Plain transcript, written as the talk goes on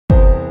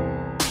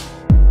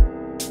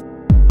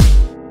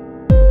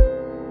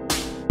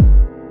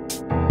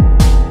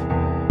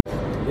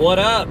What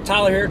up?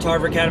 Tyler here,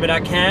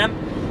 tarveracademy.com,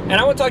 and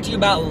I want to talk to you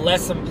about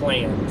lesson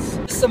plans.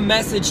 This is a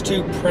message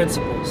to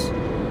principals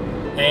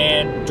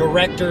and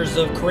directors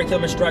of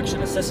curriculum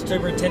instruction, assistant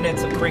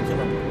superintendents of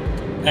curriculum.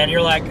 And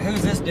you're like,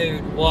 who's this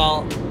dude?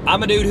 Well,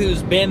 I'm a dude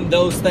who's been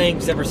those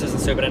things ever since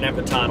I didn't have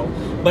the title.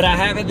 But I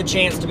have had the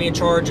chance to be in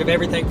charge of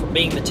everything from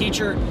being the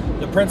teacher,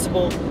 the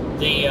principal,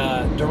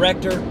 the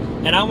director.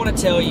 And I want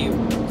to tell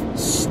you,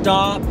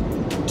 stop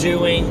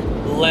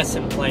doing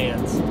lesson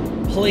plans.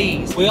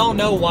 Please. We all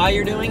know why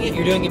you're doing it.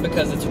 You're doing it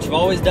because it's what you've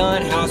always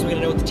done. How else are we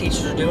going to know what the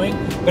teachers are doing?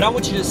 But I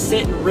want you to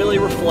sit and really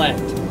reflect.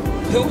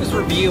 Who is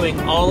reviewing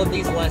all of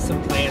these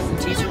lesson plans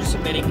the teachers are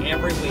submitting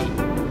every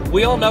week?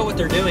 We all know what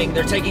they're doing.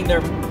 They're taking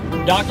their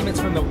documents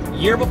from the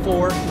year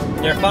before,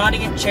 they're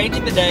finding it,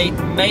 changing the date,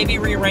 maybe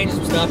rearranging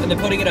some stuff, and then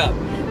putting it up.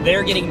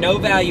 They're getting no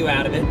value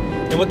out of it.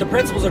 And what the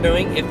principals are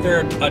doing, if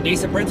they're a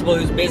decent principal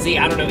who's busy,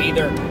 I don't know,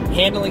 either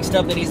handling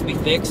stuff that needs to be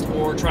fixed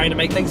or trying to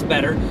make things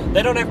better,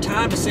 they don't have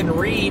time to sit and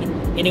read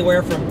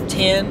anywhere from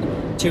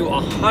 10 to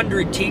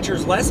 100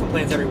 teachers' lesson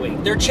plans every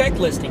week. They're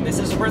checklisting. This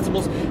is the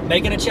principals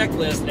making a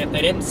checklist, and if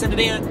they didn't send it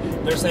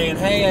in, they're saying,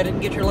 hey, I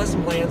didn't get your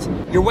lesson plans.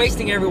 You're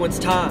wasting everyone's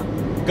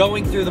time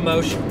going through the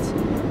motions.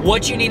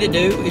 What you need to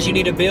do is you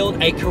need to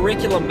build a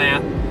curriculum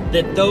map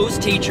that those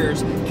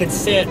teachers can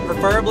sit,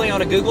 preferably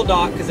on a Google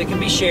Doc, because it can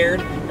be shared,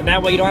 and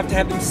that way you don't have to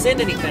have them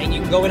send anything.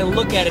 You can go in and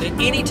look at it at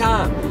any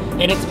time,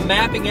 and it's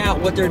mapping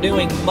out what they're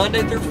doing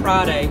Monday through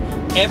Friday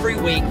every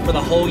week for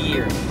the whole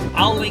year.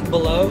 I'll link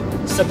below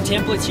some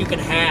templates you can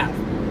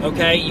have,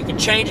 okay? You can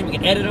change them, you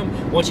can edit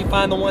them. Once you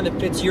find the one that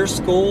fits your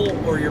school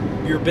or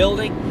your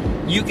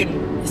building, you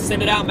can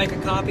send it out, make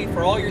a copy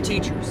for all your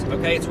teachers,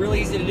 okay? It's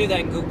really easy to do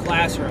that in Google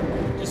Classroom.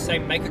 Just say,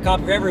 make a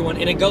copy for everyone,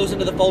 and it goes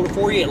into the folder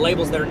for you. It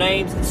labels their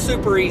names. It's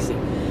super easy.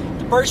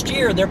 The first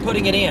year, they're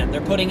putting it in.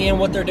 They're putting in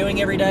what they're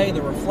doing every day.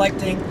 They're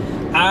reflecting.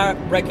 I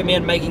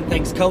recommend making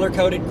things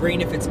color-coded, green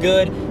if it's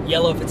good,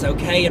 yellow if it's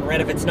okay, and red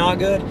if it's not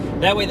good.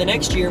 That way, the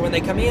next year, when they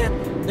come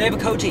in, they have a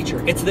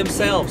co-teacher. It's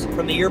themselves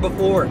from the year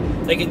before.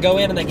 They can go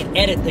in and they can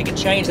edit, they can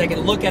change, they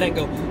can look at it and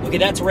go, okay,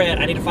 that's red.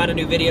 I need to find a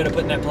new video to put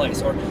in that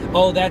place. Or,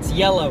 oh, that's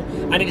yellow.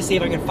 I need to see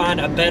if I can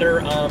find a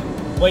better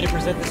way to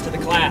present this to the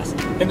class.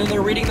 And then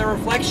they're reading their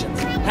reflections.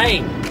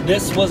 Hey,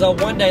 this was a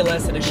one-day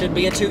lesson, it should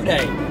be a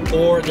two-day.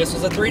 Or this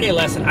was a three-day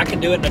lesson, I can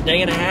do it in a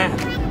day and a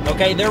half.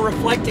 Okay, they're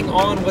reflecting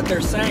on what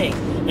they're saying.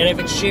 And if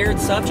it's shared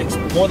subjects,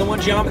 more than one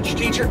geometry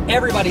teacher,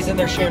 everybody's in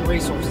there sharing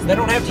resources. They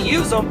don't have to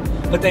use them,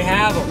 but they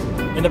have them.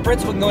 And the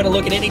principal can go in and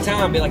look at any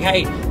time and be like,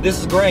 hey, this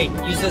is great.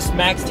 Use this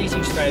max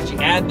teaching strategy.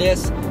 Add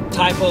this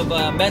type of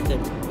method,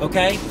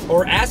 okay?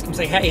 Or ask them,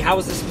 say, hey, how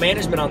was this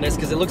management on this?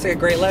 Because it looks like a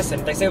great lesson.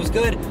 If they say it was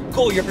good,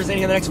 cool, you're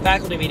presenting in the next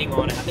faculty meeting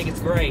on it. I think it's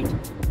great,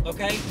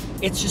 okay?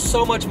 It's just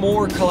so much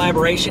more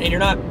collaboration, and you're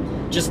not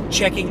just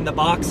checking the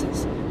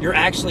boxes. You're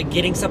actually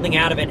getting something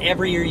out of it.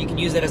 Every year you can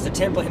use it as a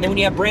template. And then when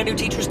you have brand new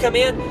teachers come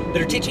in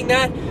that are teaching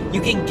that, you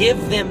can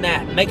give them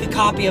that, make a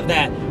copy of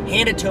that,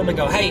 hand it to them and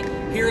go, hey,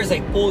 here is a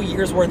full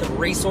year's worth of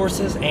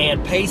resources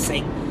and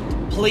pacing.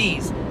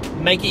 Please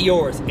make it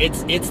yours.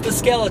 It's the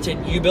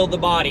skeleton. You build the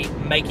body.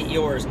 Make it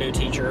yours, new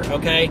teacher,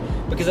 okay?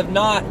 Because if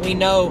not, we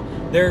know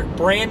they're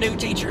brand new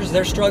teachers.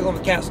 They're struggling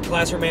with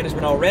classroom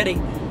management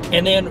already.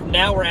 And then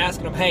now we're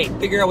asking them, hey,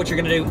 figure out what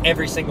you're going to do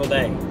every single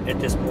day at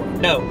this point.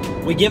 No,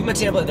 we give them a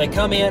template. They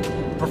come in,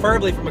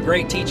 preferably from a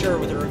great teacher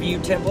with a review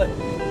template.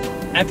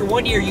 After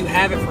 1 year, you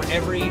have it for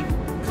every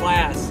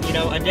class. You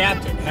know,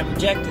 adapt it, have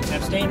objectives,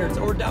 have standards,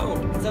 or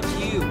don't. It's up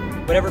to you.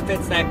 Whatever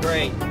fits that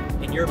grade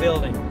in your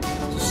building.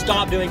 So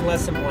stop doing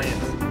lesson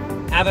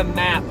plans. Have a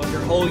map of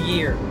your whole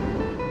year,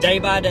 day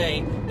by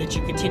day, that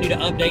you continue to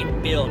update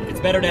and build.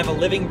 It's better to have a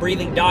living,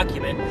 breathing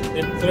document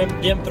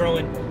than them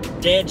throwing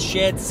dead,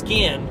 shed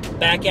skin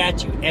back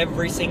at you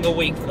every single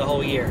week for the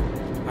whole year.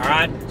 All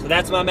right, so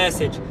that's my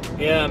message.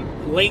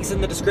 Links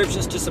in the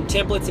descriptions to some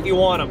templates if you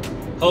want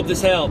them. Hope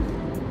this helped.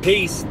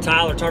 Peace.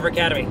 Tyler, Tarver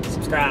Academy.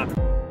 Subscribe.